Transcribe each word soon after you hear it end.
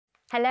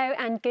Hello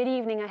and good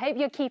evening. I hope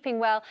you're keeping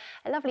well.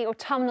 A lovely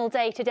autumnal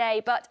day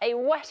today, but a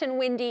wet and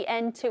windy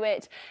end to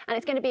it. And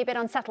it's going to be a bit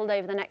unsettled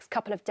over the next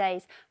couple of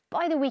days.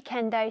 By the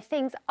weekend, though,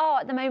 things are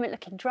at the moment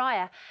looking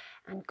drier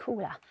and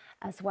cooler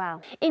as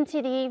well.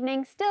 Into the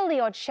evening, still the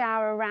odd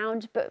shower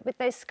around, but with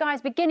those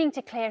skies beginning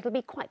to clear, it'll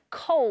be quite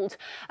cold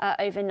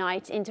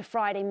overnight into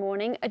Friday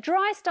morning. A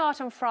dry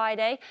start on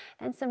Friday,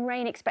 then some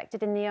rain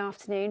expected in the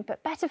afternoon,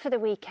 but better for the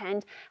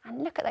weekend.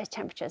 And look at those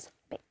temperatures,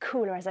 a bit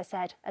cooler, as I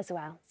said, as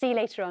well. See you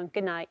later on.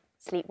 Good night.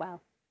 Sleep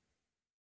well.